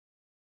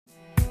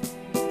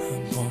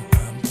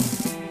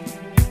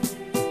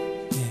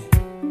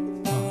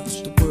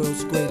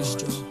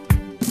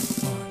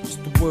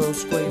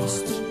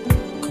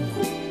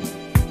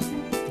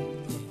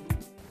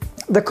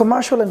The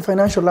commercial and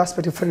financial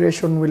aspect of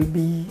federation will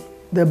be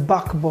the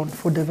backbone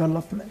for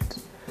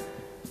development.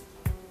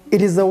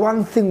 It is the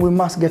one thing we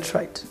must get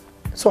right.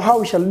 So how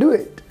we shall do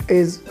it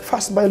is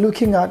first by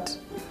looking at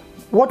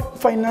what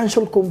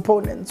financial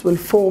components will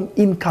form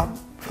income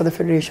for the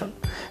federation.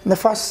 And the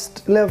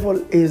first level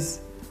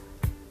is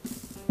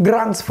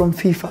grants from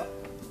FIFA.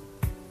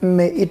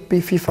 May it be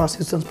FIFA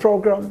assistance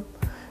program,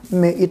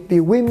 may it be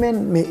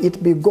women, may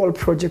it be goal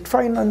project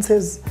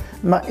finances,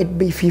 may it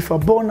be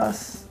FIFA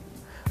bonus.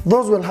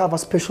 Those will have a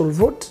special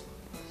vote,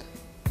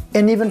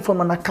 and even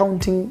from an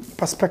accounting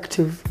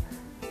perspective,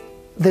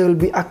 they will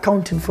be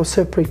accounted for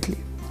separately.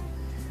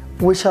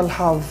 We shall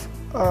have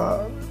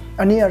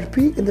an ERP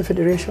in the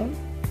federation,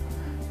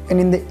 and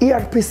in the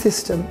ERP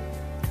system,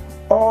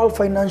 all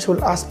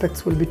financial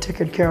aspects will be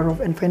taken care of,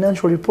 and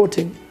financial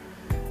reporting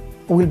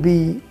will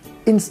be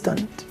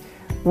instant.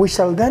 We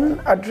shall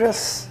then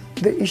address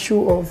the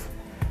issue of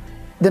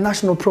the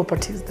national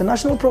properties. The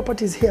national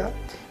properties here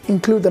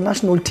include the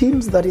national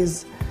teams, that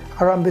is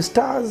Harambee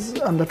Stars,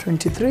 under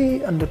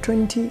 23, under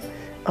 20,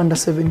 under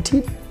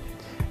 17.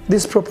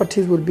 These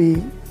properties will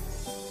be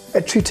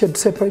treated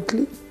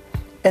separately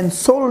and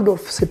sold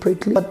off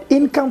separately. But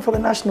income for the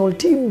national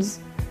teams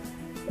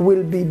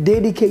will be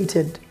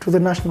dedicated to the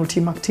national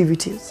team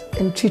activities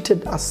and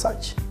treated as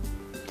such.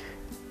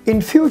 In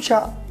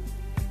future,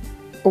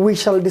 we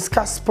shall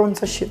discuss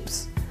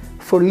sponsorships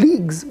for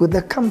leagues with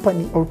the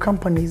company or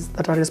companies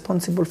that are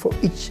responsible for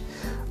each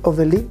of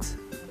the leagues.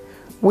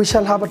 We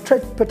shall have a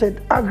tripartite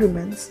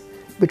agreements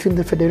between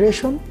the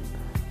federation,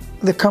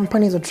 the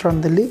companies that run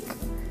the league,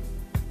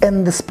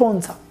 and the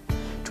sponsor.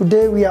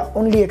 Today we are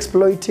only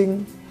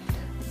exploiting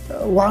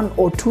one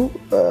or two,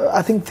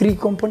 I think three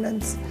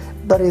components.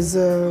 That is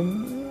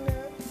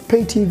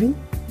pay TV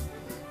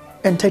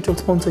and title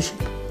sponsorship.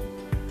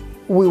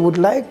 We would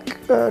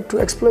like to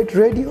exploit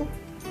radio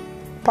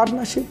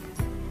partnership,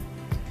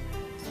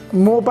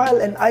 mobile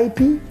and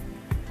IP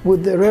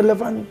with the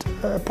relevant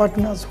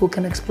partners who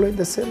can exploit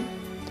the same.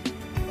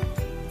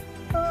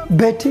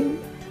 Betting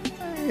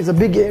is a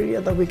big area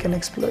that we can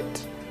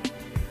exploit.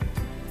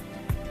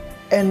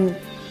 And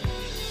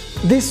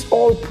this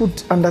all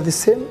put under the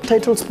same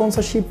title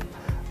sponsorship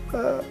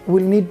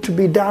will need to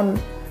be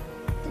done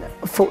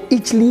for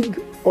each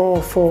league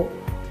or for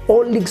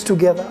all leagues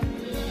together,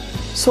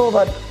 so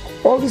that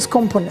all these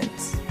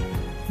components,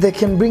 they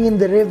can bring in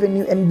the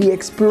revenue and be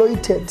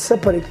exploited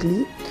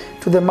separately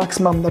to the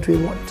maximum that we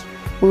want.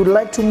 We would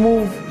like to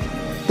move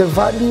the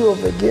value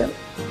of the game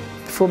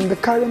from the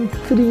current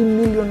 $3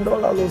 million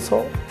or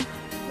so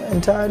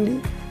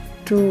entirely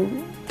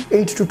to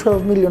 $8 to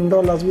 $12 million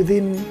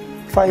within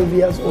 5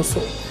 years or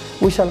so.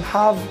 We shall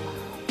have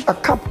a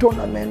cup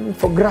tournament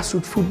for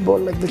grassroots football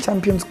like the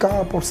Champions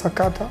Cup or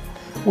Sakata,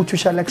 which we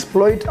shall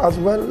exploit as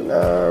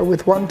well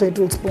with one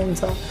title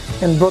sponsor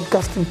and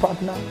broadcasting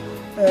partner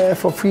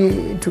for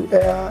free to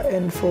air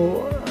and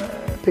for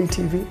pay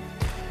TV.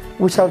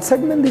 We shall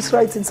segment these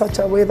rights in such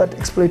a way that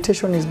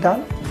exploitation is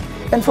done,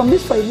 and from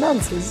these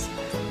finances,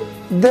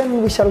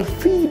 then we shall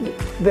feed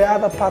the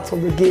other parts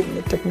of the game,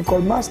 the technical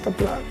master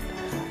plan,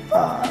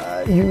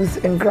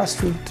 youth and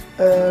grassroots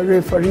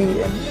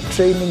referee and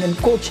training and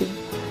coaching,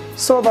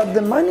 so that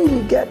the money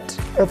we get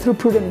through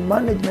prudent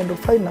management of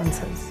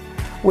finances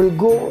will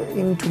go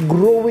into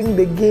growing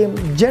the game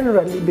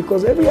generally,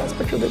 because every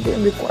aspect of the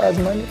game requires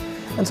money.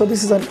 And so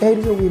this is an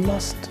area we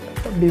must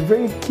be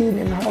very keen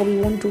in how we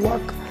want to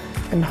work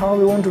and how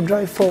we want to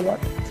drive forward.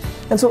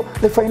 And so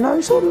the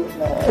financial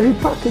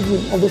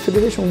repackaging of the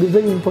federation will be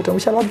very important.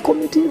 We shall have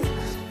committees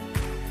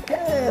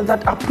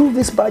that approve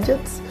these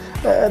budgets.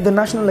 The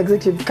National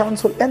Executive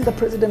Council and the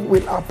President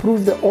will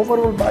approve the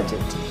overall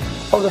budget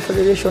of the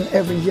federation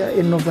every year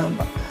in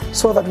November,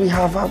 so that we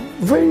have a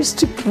very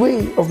strict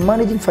way of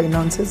managing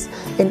finances,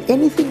 and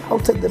anything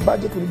outside the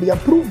budget will be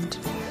approved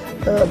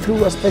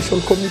through a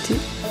special committee.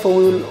 So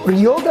we will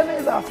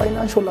reorganize our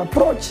financial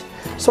approach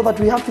so that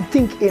we have to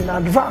think in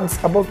advance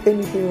about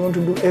anything we want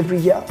to do every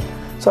year,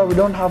 so we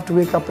don't have to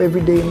wake up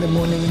every day in the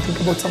morning and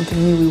think about something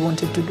new we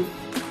wanted to do.